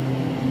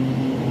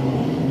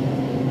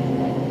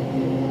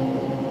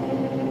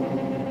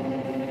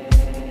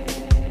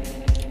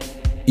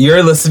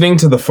You're listening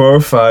to the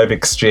 405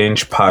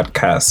 Exchange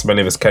podcast. My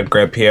name is Ken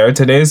Grand-Pierre.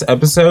 Today's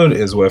episode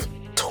is with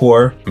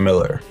Tor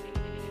Miller.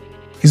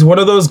 He's one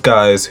of those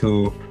guys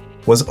who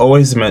was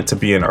always meant to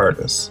be an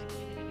artist.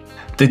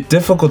 The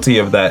difficulty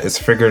of that is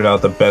figuring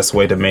out the best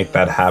way to make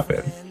that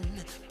happen.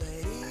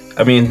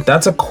 I mean,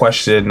 that's a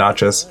question not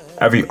just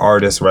every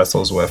artist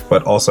wrestles with,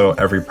 but also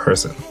every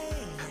person.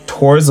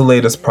 Tor's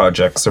latest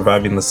project,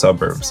 Surviving the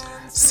Suburbs,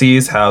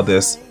 sees how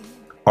this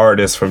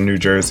artist from New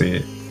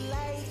Jersey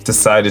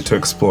decided to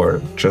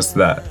explore just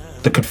that,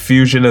 the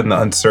confusion and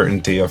the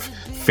uncertainty of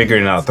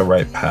figuring out the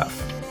right path.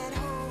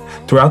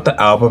 Throughout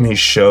the album, he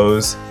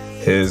shows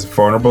his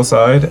vulnerable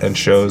side and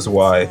shows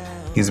why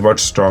he's much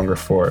stronger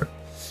for it.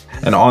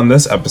 And on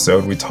this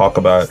episode, we talk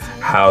about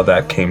how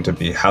that came to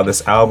be, how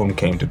this album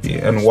came to be,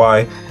 and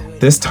why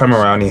this time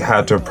around he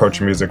had to approach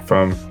music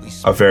from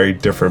a very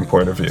different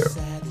point of view.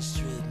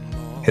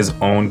 His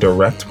own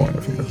direct point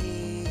of view.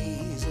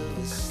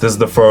 This is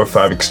the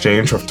 405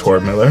 Exchange with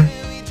Tor Miller.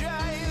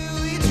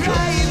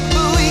 Enjoy.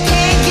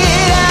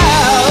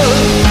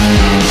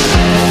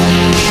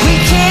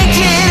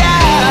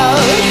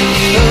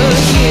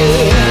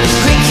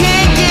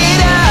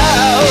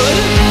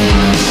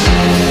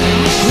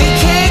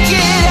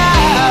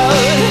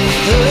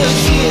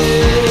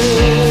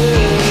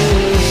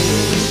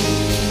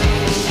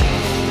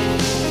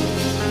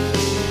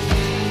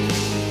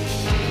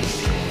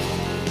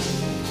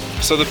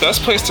 So the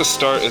best place to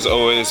start is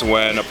always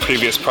when a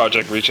previous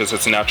project reaches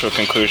its natural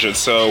conclusion.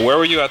 So where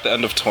were you at the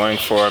end of touring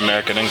for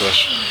American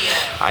English?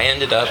 I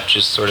ended up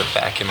just sort of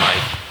back in my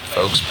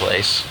folks'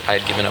 place. I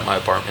had given up my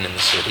apartment in the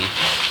city,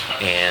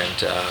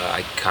 and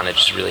I kind of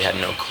just really had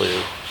no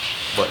clue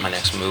what my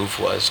next move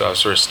was. So I was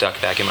sort of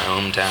stuck back in my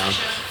hometown,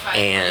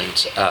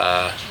 and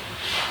I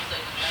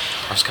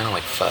was kind of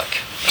like, fuck.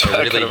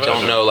 I really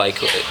don't know like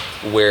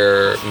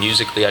where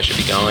musically I should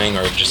be going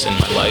or just in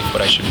my life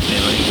what I should be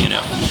doing, you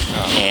know.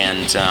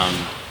 And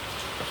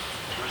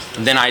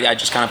then I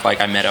just kind of like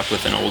I met up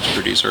with an old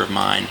producer of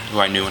mine who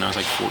I knew when I was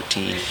like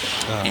 14,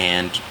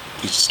 and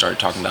we started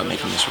talking about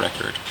making this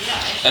record.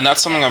 And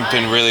that's something I've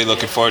been really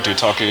looking forward to,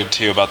 talking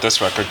to you about this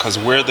record, because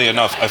weirdly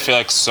enough, I feel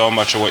like so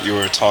much of what you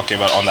were talking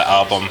about on the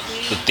album,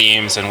 the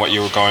themes and what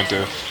you were going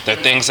through, they're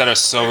things that are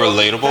so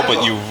relatable,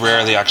 but you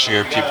rarely actually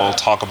hear people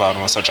talk about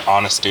them with such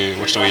honesty,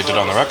 which is the way you did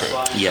on the record.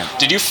 Yeah.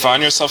 Did you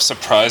find yourself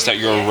surprised that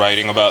you were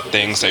writing about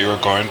things that you were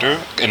going through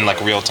in like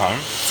real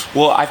time?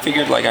 Well, I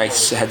figured like I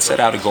had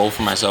set out a goal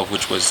for myself,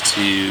 which was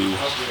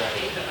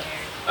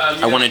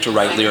I wanted to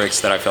write lyrics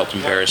that I felt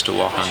embarrassed to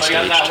walk on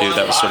stage to.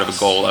 That was sort of a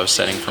goal I was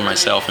setting for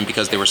myself, and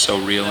because they were so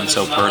real and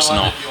so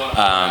personal,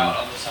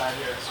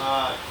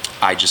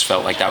 I just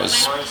felt like that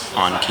was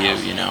on cue,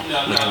 you know,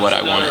 with what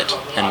I wanted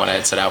and what I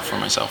had set out for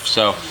myself.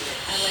 So,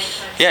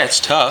 yeah, it's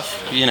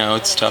tough, you know,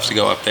 it's tough to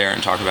go up there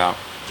and talk about,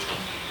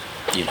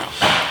 you know,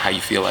 how you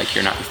feel like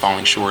you're not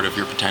falling short of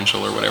your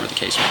potential or whatever the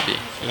case might be.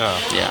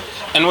 Yeah.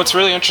 And what's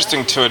really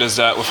interesting to it is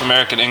that with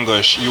American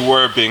English, you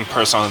were being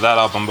personal on that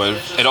album, but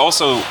it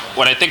also,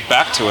 when I think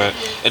back to it,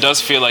 it does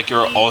feel like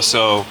you're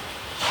also,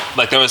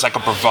 like there was like a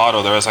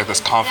bravado, there was like this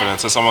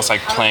confidence. It's almost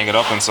like playing it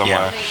up in some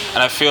way.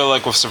 And I feel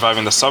like with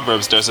Surviving the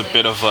Suburbs, there's a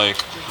bit of like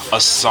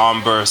a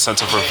somber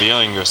sense of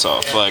revealing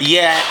yourself. Like,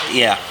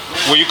 yeah.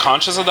 Were you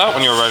conscious of that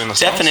when you were writing the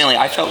songs? Definitely.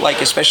 I felt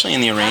like, especially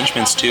in the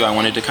arrangements too, I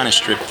wanted to kind of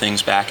strip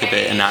things back a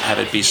bit and not have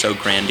it be so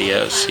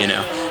grandiose, you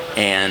know.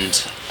 And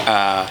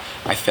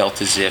I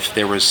felt as if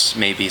there was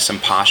maybe some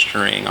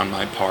posturing on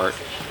my part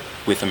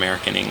with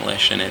American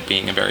English and it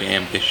being very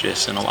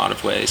ambitious in a lot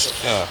of ways,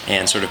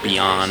 and sort of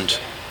beyond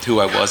who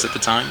I was at the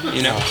time,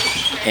 you know,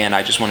 and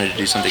I just wanted to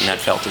do something that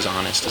felt as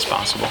honest as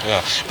possible.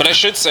 Yeah, but I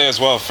should say as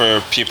well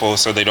for people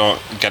so they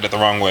don't get it the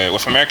wrong way,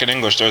 with American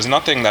English, there's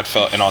nothing that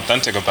felt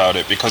inauthentic about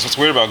it, because what's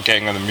weird about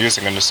getting in the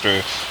music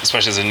industry,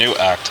 especially as a new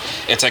act,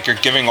 it's like you're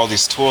giving all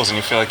these tools and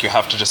you feel like you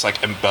have to just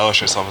like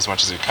embellish yourself as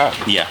much as you can.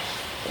 Yeah,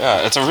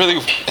 it's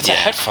a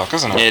head fuck,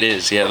 isn't it? It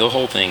is, yeah, the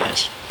whole thing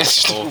is.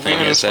 The whole thing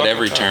is at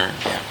every turn.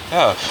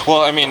 Yeah,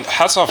 well, I mean,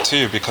 hats off to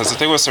you, because the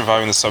thing with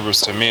Surviving the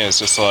Suburbs to me is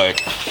just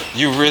like,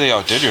 you really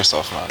outdid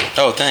yourself, man.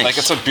 Oh, thanks. Like,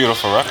 it's a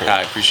beautiful record.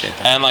 I appreciate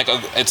that. And like,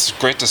 it's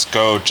great to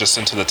go just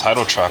into the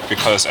title track,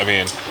 because, I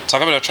mean,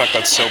 talk about a track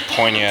that's so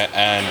poignant,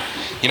 and,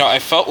 you know, I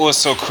felt what was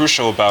so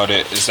crucial about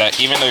it is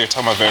that even though you're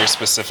talking about very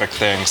specific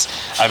things,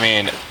 I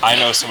mean, I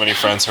know so many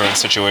friends who are in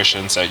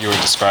situations that you were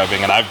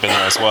describing, and I've been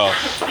there as well.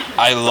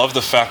 I love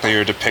the fact that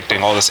you're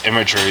depicting all this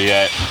imagery,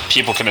 yet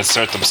people can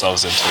insert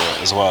themselves into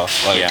it as well.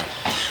 Like,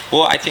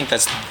 well, I think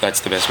that's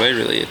the best way,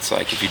 really. It's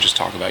like if you just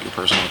talk about your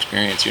personal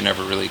experience, you're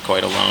never really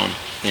quite alone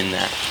in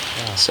that.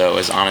 So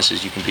as honest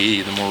as you can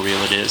be, the more real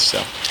it is.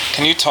 So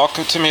can you talk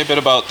to me a bit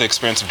about the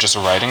experience of just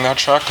writing that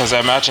track? Because I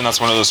imagine that's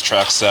one of those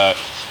tracks that,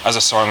 as a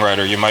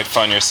songwriter, you might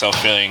find yourself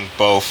feeling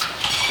both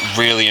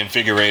really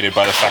invigorated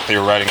by the fact that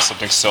you're writing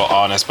something so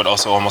honest, but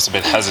also almost a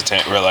bit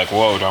hesitant. We're like,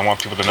 whoa, do I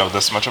want people to know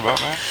this much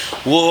about me?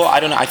 Well, I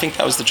don't know. I think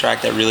that was the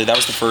track that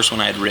was the first one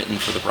I had written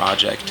for the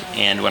project.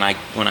 And when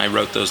I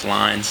wrote those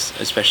lines,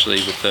 especially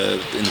in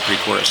the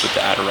pre-chorus with the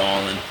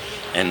Adderall and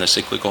and the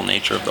cyclical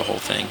nature of the whole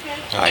thing,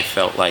 I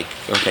felt like,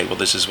 okay, well,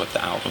 this is what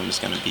the album is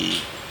going to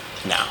be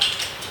now.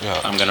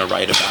 I'm going to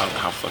write about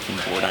how fucking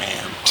bored I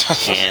am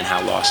and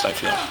how lost I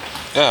feel.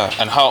 Yeah,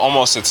 and how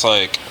almost it's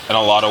like, in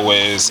a lot of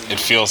ways, it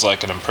feels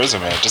like an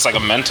imprisonment, just like a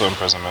mental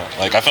imprisonment.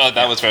 Like, I feel like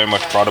that was very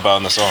much brought about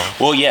in the song.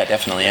 Well, yeah,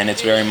 definitely. And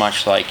it's very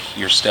much like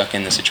you're stuck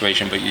in the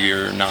situation, but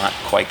you're not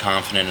quite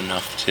confident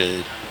enough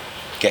to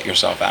get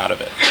yourself out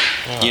of it.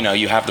 Yeah. You know,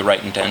 you have the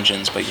right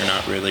intentions, but you're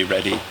not really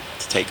ready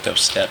to take those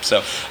steps. So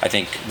I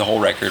think the whole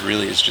record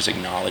really is just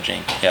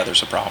acknowledging, yeah,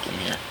 there's a problem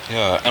here.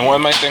 Yeah, and one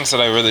of my things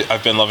that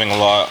I've been loving a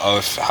lot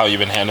of how you've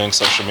been handling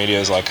social media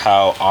is like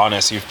how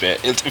honest you've been.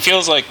 It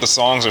feels like the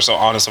songs are so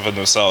honest within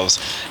themselves,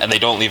 and they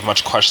don't leave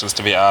much questions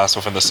to be asked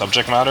within the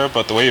subject matter.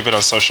 But the way you've been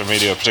on social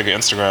media, particularly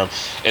Instagram,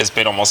 has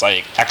been almost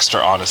like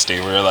extra honesty,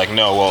 where you're like,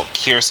 no, well,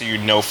 here's so you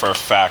know for a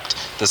fact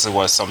this is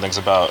what something's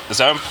about. Is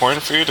that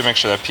important for you to make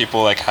sure that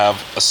people like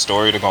have a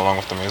story to go along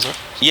with the music?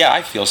 Yeah,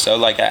 I feel so.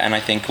 Like, and I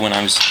think when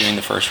I was doing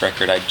the first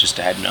record, I just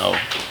had no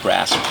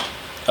grasp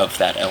of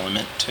that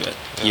element to it,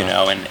 you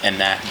know, and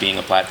that being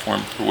a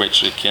platform for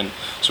which it can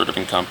sort of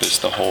encompass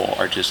the whole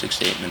artistic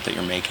statement that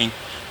you're making,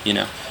 you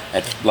know.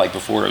 Like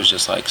before, it was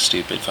just like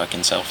stupid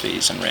fucking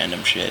selfies and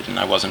random shit, and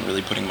I wasn't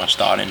really putting much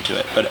thought into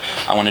it. But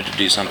I wanted to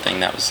do something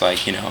that was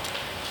like, you know,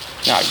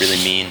 I really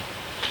mean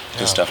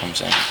the stuff I'm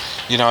saying.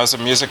 You know, as a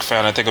music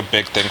fan, I think a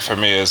big thing for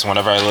me is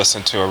whenever I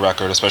listen to a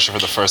record, especially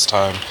for the first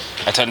time,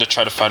 I tend to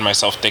try to find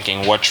myself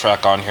thinking what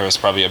track on here is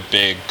probably a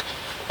big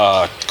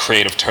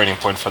creative turning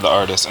point for the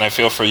artist. And I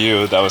feel for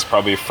you, that was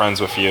probably Friends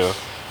with You.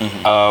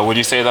 Mm-hmm. Would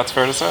you say that's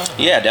fair to say?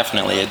 Yeah,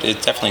 definitely.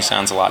 It definitely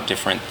sounds a lot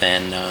different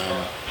than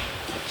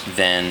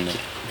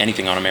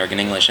anything on American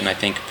English, and I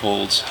think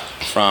pulled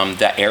from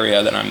that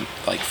area that I'm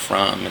like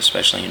from,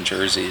 especially in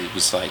Jersey. It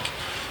was like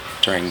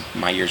during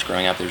my years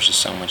growing up, there was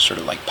just so much sort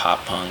of like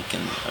pop punk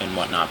and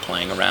whatnot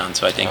playing around.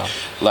 So I think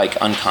like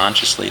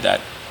unconsciously that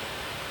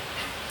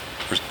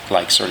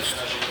like sort of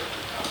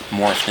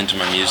morphed into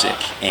my music,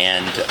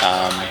 and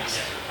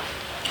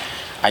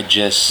I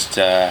just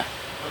I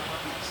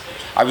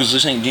was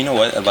listening. Do you know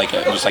what? Like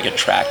it was like a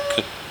track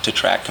to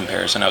track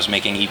comparison. I was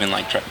making even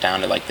like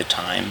down to like the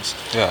Times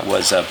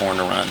was Born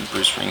to Run,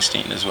 Bruce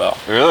Springsteen as well.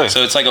 Really?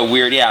 So it's like a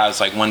weird. Yeah, I was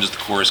like, when does the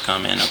chorus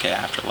come in? Okay,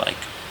 after like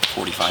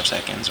 45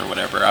 seconds or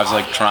whatever. I was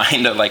like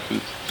trying to like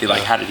be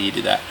like, how did he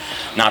do that?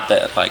 Not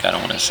that like I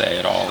don't want to say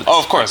it all. It's,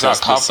 of course, that's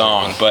the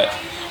song, but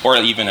or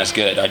even as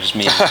good. I just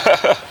mean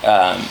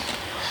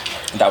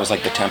that was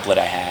like the template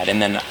I had, and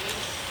then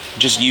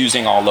just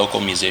using all local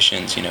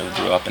musicians, you know,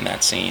 who grew up in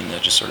that scene,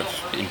 that just sort of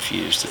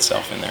infused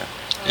itself in there.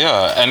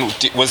 Yeah, and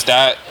was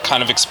that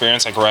kind of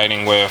experience, like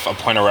writing with a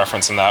point of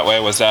reference in that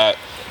way, was that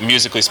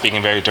musically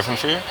speaking very different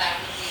for you?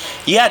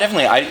 Yeah,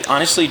 definitely. I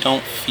honestly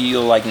don't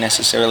feel like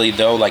necessarily,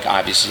 though, like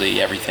obviously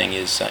everything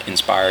is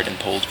inspired and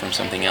pulled from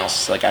something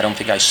else. Like I don't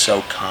think I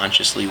so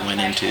consciously went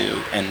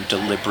into and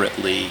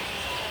deliberately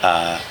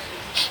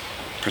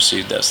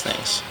pursued those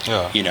things,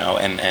 you know,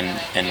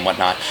 and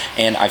whatnot.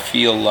 And I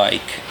feel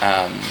like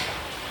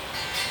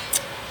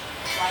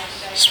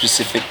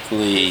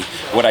specifically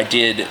what I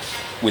did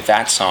with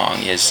that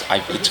song is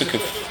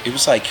it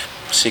was like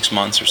 6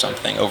 months or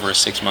something, over a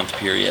 6-month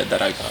period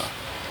that I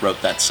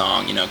wrote that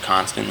song, you know,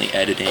 constantly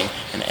editing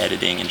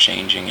and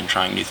changing and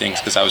trying new things,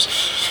 because I was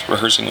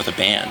rehearsing with a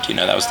band, you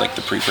know, that was like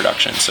the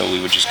pre-production. So we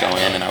would just go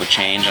in and I would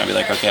change, and I'd be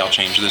like, okay, I'll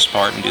change this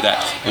part and do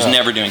that. I was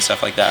never doing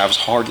stuff like that. I was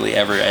hardly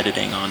ever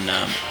editing on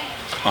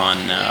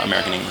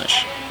American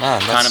English. Man,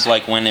 kind of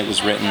like when it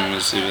was written,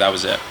 that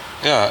was it.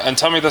 Yeah, and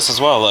tell me this as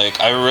well, like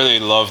I really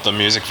love the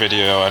music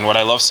video, and what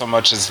I love so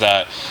much is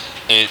that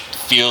it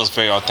feels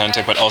very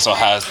authentic, but also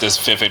has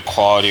this vivid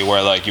quality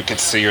where like you could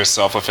see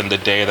yourself within the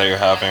day that you're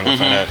having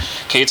within it.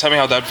 Can you tell me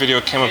how that video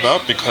came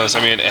about? Because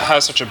I mean, it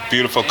has such a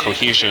beautiful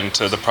cohesion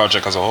to the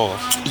project as a whole.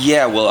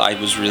 Yeah, well, I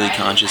was really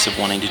conscious of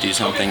wanting to do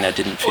something that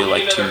didn't feel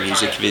like too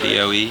music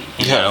video-y,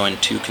 you know,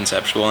 and too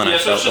conceptual. And I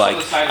felt like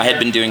I had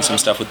been doing some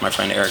stuff with my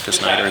friend Erica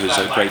Snyder, who's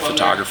a great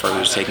photographer, who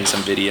was taking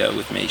some video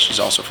with me. She's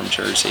also from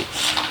Jersey,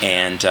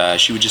 and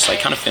she would just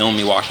like kind of film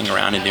me walking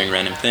around and doing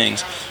random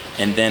things.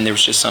 And then there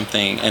was just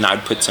something, and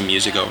I'd put some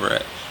music over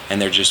it,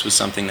 and there just was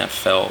something that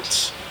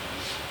felt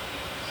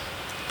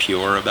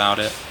pure about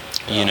it,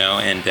 you know,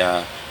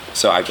 and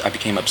so I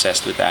became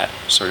obsessed with that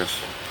sort of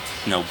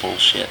no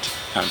bullshit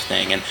kind of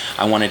thing, and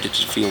I wanted it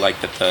to feel like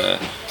that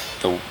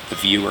the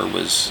viewer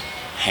was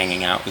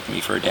hanging out with me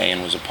for a day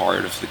and was a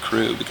part of the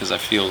crew, because I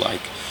feel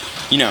like,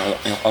 you know,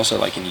 also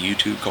like in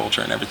YouTube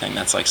culture and everything,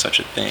 that's like such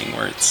a thing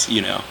where it's,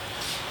 you know,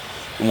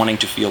 wanting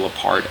to feel a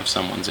part of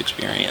someone's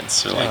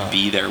experience, or like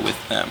be there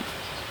with them.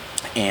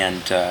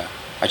 And I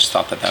just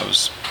thought that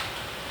was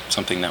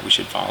something that we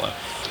should follow.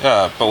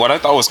 Yeah, but what I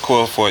thought was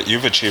cool for what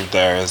you've achieved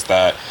there is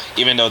that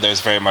even though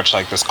there's very much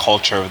like this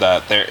culture of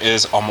that, there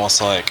is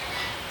almost like,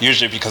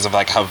 usually because of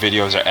like how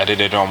videos are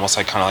edited, almost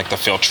like kind of like the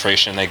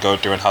filtration they go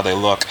through and how they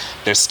look,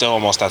 there's still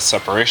almost that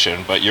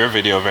separation, but your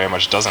video very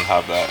much doesn't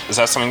have that. Is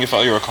that something you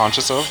felt you were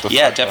conscious of?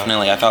 Yeah,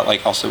 definitely. I thought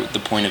like also the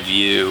point of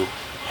view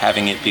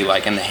having it be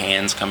like, and the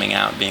hands coming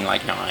out, being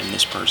like, no, I'm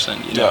this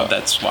person,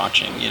 that's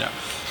watching,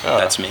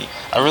 that's me.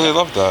 I really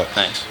love that.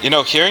 Thanks.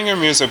 Hearing your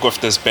music with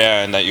this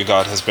band that you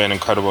got has been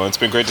incredible. It's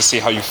been great to see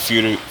how you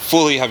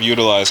fully have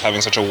utilized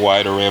having such a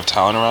wide array of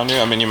talent around you.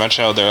 I mean, you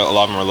mentioned how a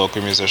lot of them are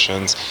local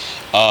musicians.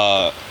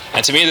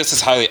 And to me, this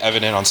is highly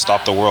evident on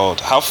Stop the World.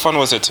 How fun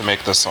was it to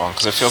make this song?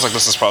 Because it feels like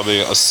this is probably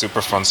a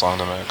super fun song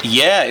to make.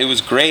 Yeah, it was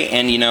great.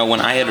 And,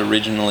 when I had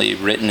originally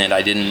written it,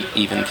 I didn't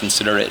even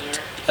consider it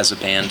as a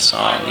band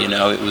song.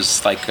 It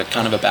was like a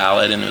kind of a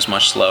ballad, and it was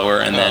much slower.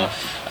 And then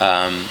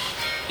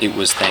it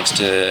was thanks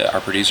to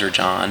our producer,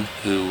 John,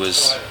 who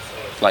was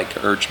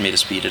urged me to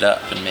speed it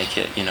up and make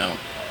it,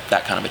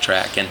 that kind of a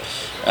track. And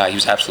he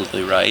was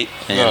absolutely right.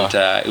 And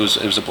it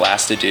was a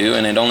blast to do.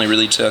 And it only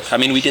really took,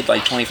 we did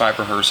 25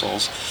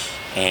 rehearsals,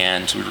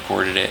 and we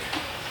recorded it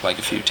a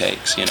few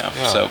takes,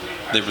 So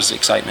there was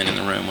excitement in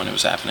the room when it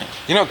was happening.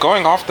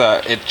 Going off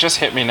that, it just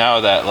hit me now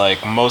that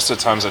most of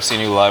the times I've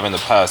seen you live in the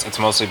past, it's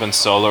mostly been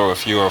solo or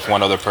with you or with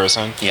one other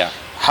person. Yeah.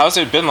 How's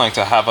it been like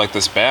to have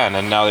this band,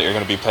 and now that you're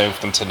going to be playing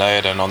with them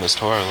tonight and on this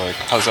tour,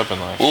 how's that been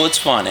like? Well, it's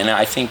fun, and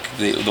I think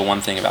the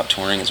one thing about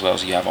touring as well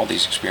is you have all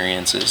these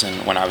experiences.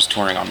 And when I was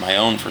touring on my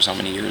own for so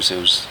many years,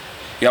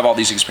 you have all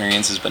these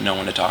experiences, but no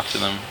one to talk to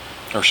them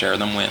or share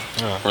them with,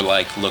 or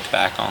look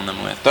back on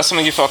them with. That's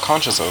something you felt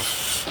conscious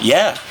of.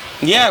 Yeah,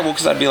 well,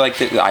 because I'd be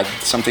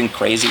something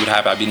crazy would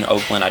happen. I'd be in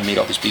Oakland, I'd meet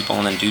all these people,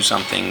 and then do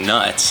something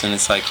nuts, and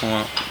it's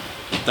well,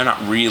 they're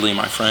not really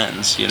my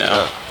friends,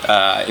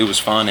 It was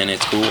fun, and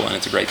it's cool, and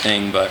it's a great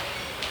thing, but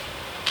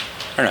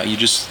I don't know, you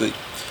just,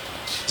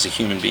 as a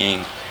human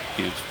being,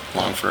 you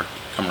long for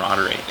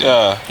camaraderie.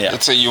 Yeah.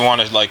 It's you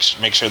want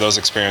to make sure those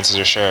experiences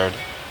are shared.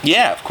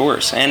 Yeah, of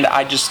course. And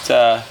I just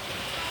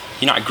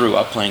I grew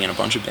up playing in a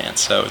bunch of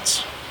bands, so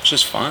it's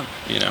just fun,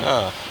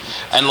 Yeah.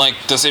 And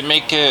does it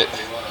make it,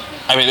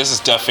 this is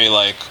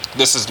definitely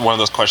this is one of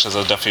those questions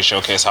that definitely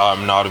showcase how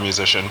I'm not a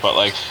musician,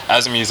 but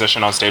as a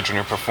musician on stage when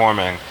you're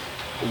performing,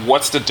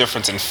 what's the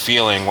difference in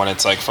feeling when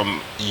it's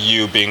from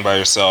you being by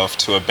yourself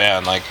to a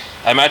band? I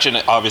imagine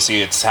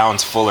obviously it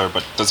sounds fuller,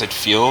 but does it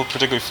feel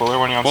particularly fuller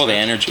when you're on stage? Well,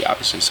 the energy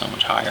obviously is so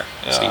much higher,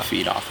 so you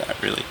feed off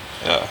that, really.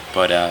 Yeah.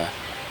 But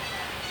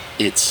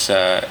it's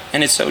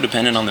and it's so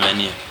dependent on the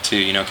venue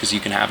too, because you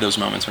can have those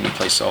moments when you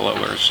play solo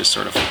where it's just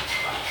sort of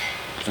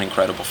an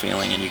incredible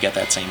feeling, and you get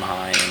that same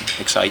high and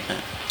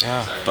excitement.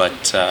 Yeah.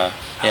 But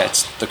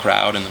it's the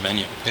crowd and the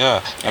venue.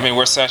 Yeah.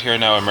 We're sat here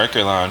now at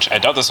Mercury Lounge. I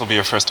doubt this will be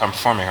your first time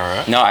performing here,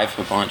 right? No, I have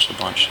a bunch.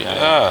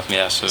 Yeah.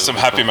 Yeah. So some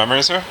happy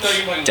memories here?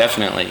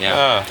 Definitely.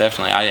 Yeah.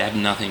 Definitely. I have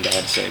nothing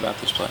bad to say about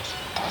this place.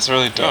 That's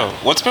really dope. Yeah.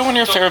 What's been one of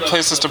your favorite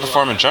places to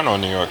perform in general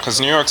in New York?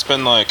 Because New York's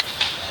been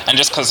and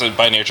just because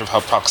by nature of how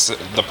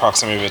the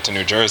proximity of it to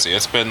New Jersey,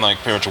 it's been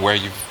pretty much where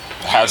you've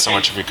had so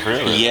much of your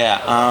career.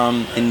 Yeah.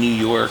 In New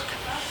York,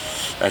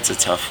 that's a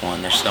tough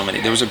one. There's so many.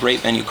 There was a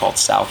great venue called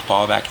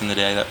Southpaw back in the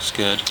day that was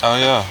good. Oh,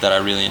 yeah. That I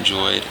really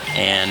enjoyed.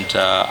 And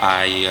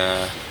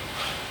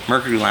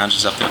Mercury Lounge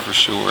is up there for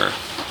sure.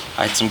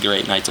 I had some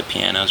great nights at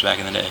Pianos back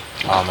in the day.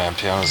 Oh, man,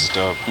 Pianos is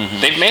dope.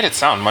 Mm-hmm. They've made it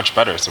sound much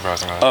better,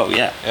 surprisingly. Oh,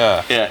 yeah.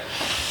 Yeah.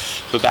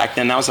 But back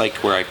then, that was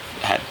where I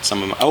had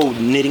some of my... Oh,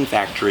 Knitting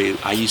Factory.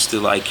 I used to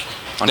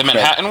on the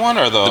Manhattan one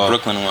or the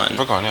Brooklyn one?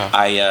 Brooklyn, yeah.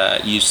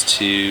 I used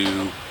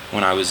to,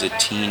 when I was a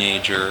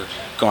teenager,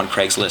 go on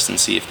Craigslist and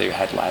see if they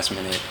had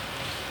last-minute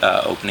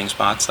opening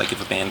spots,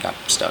 if a band got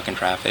stuck in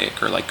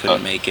traffic or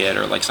couldn't make it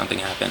or something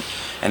happened,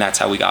 and that's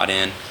how we got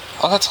in.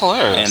 Oh, that's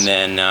hilarious. And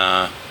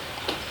then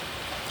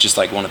just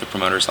one of the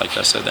promoters liked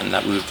us, so then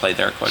that we would play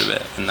there quite a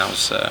bit, and that was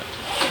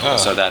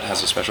so that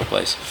has a special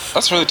place.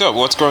 That's really dope.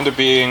 What's grown to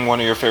being one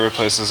of your favorite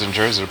places in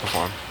Jersey to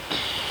perform?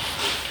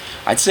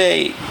 I'd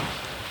say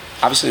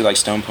obviously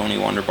Stone Pony,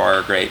 Wonder Bar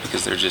are great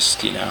because they're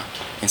just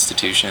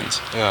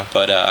institutions. Yeah.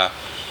 But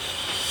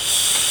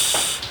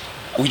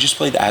we just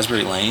played the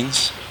Asbury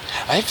Lanes.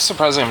 I'm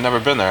surprised I've never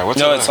been there. What's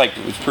no, it's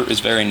it's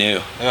very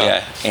new.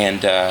 Yeah.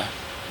 And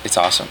it's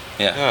awesome.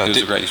 Yeah. It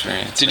was a great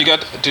experience. Did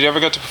you ever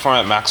get to perform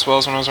at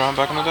Maxwell's when I was around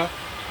back in the day?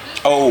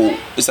 Oh,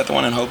 is that the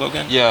one in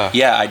Hoboken? Yeah.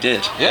 Yeah, I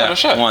did. Yeah, no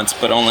shit. Once,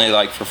 but only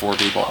for 4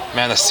 people.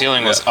 Man, the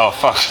ceiling was oh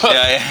fuck.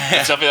 Yeah.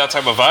 It's definitely that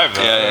type of vibe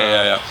though.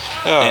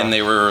 Yeah. And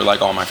they were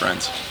all my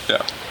friends.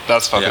 Yeah.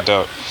 That's fucking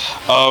dope.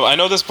 I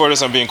know this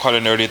borders on being quite a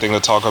nerdy thing to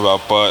talk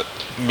about, but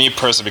me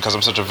personally, because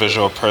I'm such a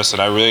visual person,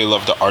 I really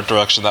love the art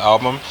direction of the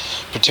album,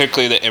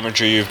 particularly the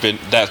imagery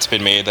that's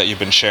been made that you've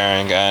been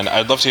sharing, and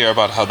I'd love to hear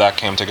about how that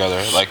came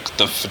together,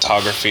 the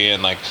photography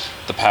and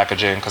the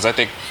packaging, because I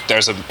think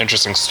there's an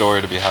interesting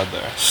story to be had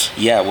there.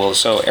 Yeah, well,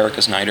 so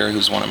Erica Snyder,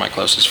 who's one of my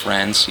closest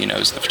friends,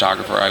 is the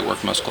photographer I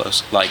work most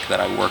close, that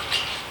I work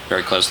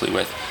very closely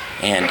with,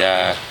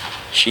 and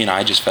she and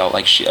I just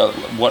felt she a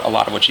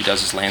lot of what she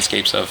does is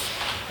landscapes of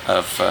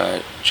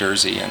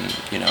Jersey and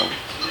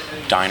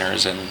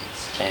diners and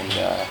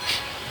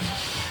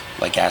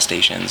gas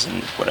stations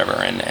and whatever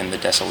and the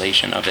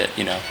desolation of it,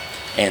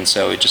 and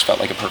so it just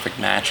felt like a perfect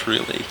match,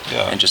 really.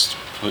 And just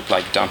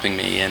dumping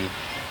me in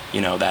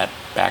that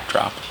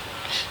backdrop.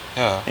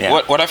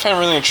 Yeah. What I find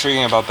really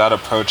intriguing about that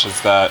approach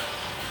is that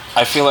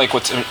I feel like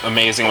what's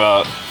amazing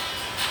about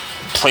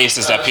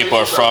places that people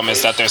are from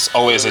is that there's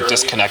always a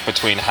disconnect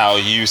between how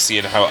you see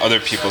it and how other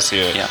people see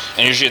it. Yeah.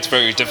 And usually it's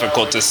very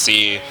difficult to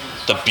see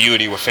the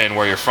beauty within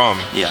where you're from.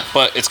 Yeah.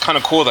 But it's kind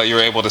of cool that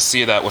you're able to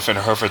see that within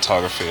her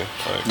photography.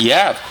 Like,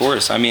 yeah, of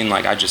course. I mean,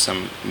 like, I just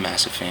am a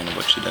massive fan of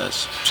what she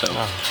does. So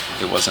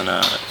it wasn't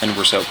and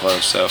we're so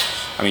close. So,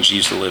 I mean, she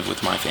used to live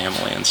with my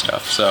family and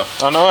stuff. So,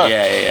 oh, no way.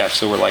 Yeah.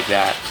 So we're like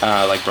that,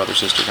 like brother,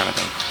 sister kind of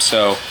thing.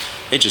 So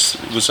it just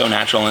was so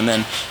natural. And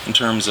then in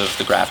terms of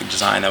the graphic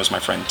design, that was my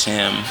friend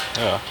Tim,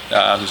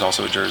 who's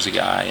also a Jersey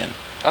guy. And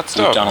that's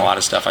we've dope, done man. a lot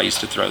of stuff. I used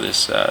to throw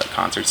this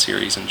concert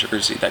series in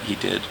Jersey that he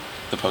did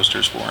the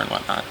posters for and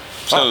whatnot.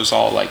 So it was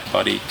all like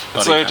buddy.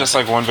 It's like just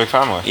like one big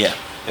family. Yeah.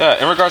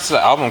 Yeah, in regards to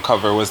the album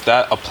cover, was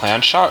that a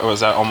planned shot or was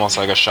that almost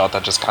like a shot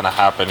that just kind of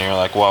happened and you're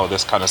like, whoa,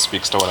 this kind of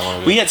speaks to what I want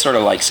to do? We had sort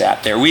of like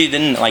sat there. We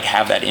didn't like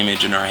have that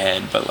image in our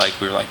head, but like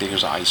we were like,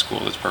 here's a high school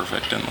that's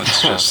perfect and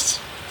let's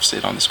just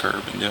sit on this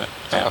curb and do it.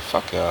 Yeah,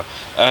 fuck yeah.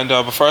 And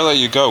before I let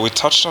you go, we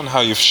touched on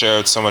how you've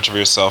shared so much of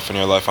yourself and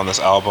your life on this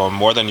album,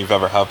 more than you've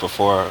ever had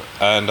before.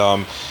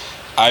 And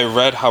I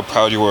read how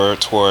proud you were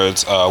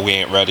towards We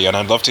Ain't Ready, and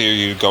I'd love to hear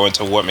you go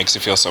into what makes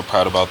you feel so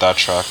proud about that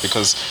track,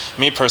 because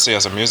me personally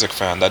as a music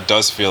fan, that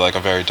does feel like a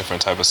very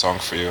different type of song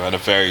for you and a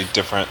very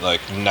different like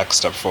next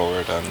step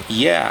forward. And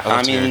yeah,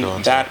 I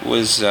mean, that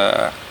was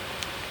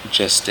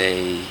just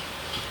a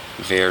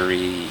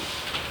very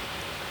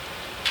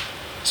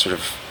sort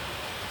of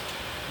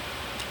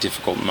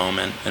difficult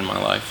moment in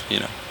my life, you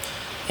know,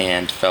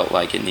 and felt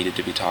like it needed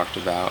to be talked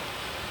about.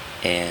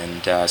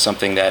 And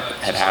something that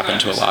had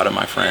happened to a lot of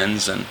my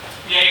friends and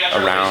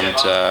around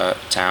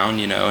town,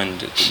 you know,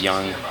 and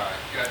young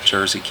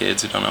Jersey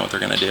kids who don't know what they're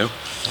going to do.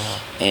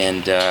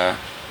 And yeah,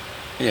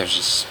 it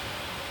just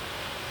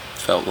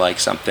felt like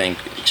something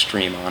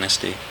extreme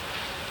honesty.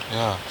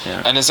 Yeah.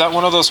 And is that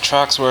one of those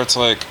tracks where it's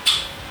like,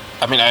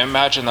 I mean, I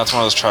imagine that's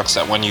one of those tracks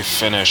that when you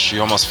finish,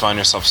 you almost find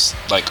yourself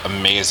like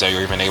amazed that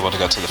you're even able to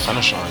get to the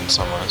finish line in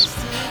some ways.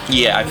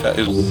 Yeah, I felt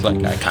it was like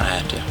I kind of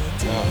had to.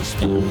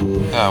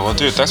 Yeah, well,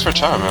 dude, thanks for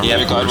chatting, man. Yeah,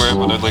 really glad we were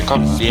able to link up.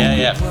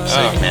 Yeah,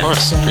 Sick, man. of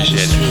course.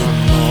 Appreciate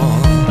it.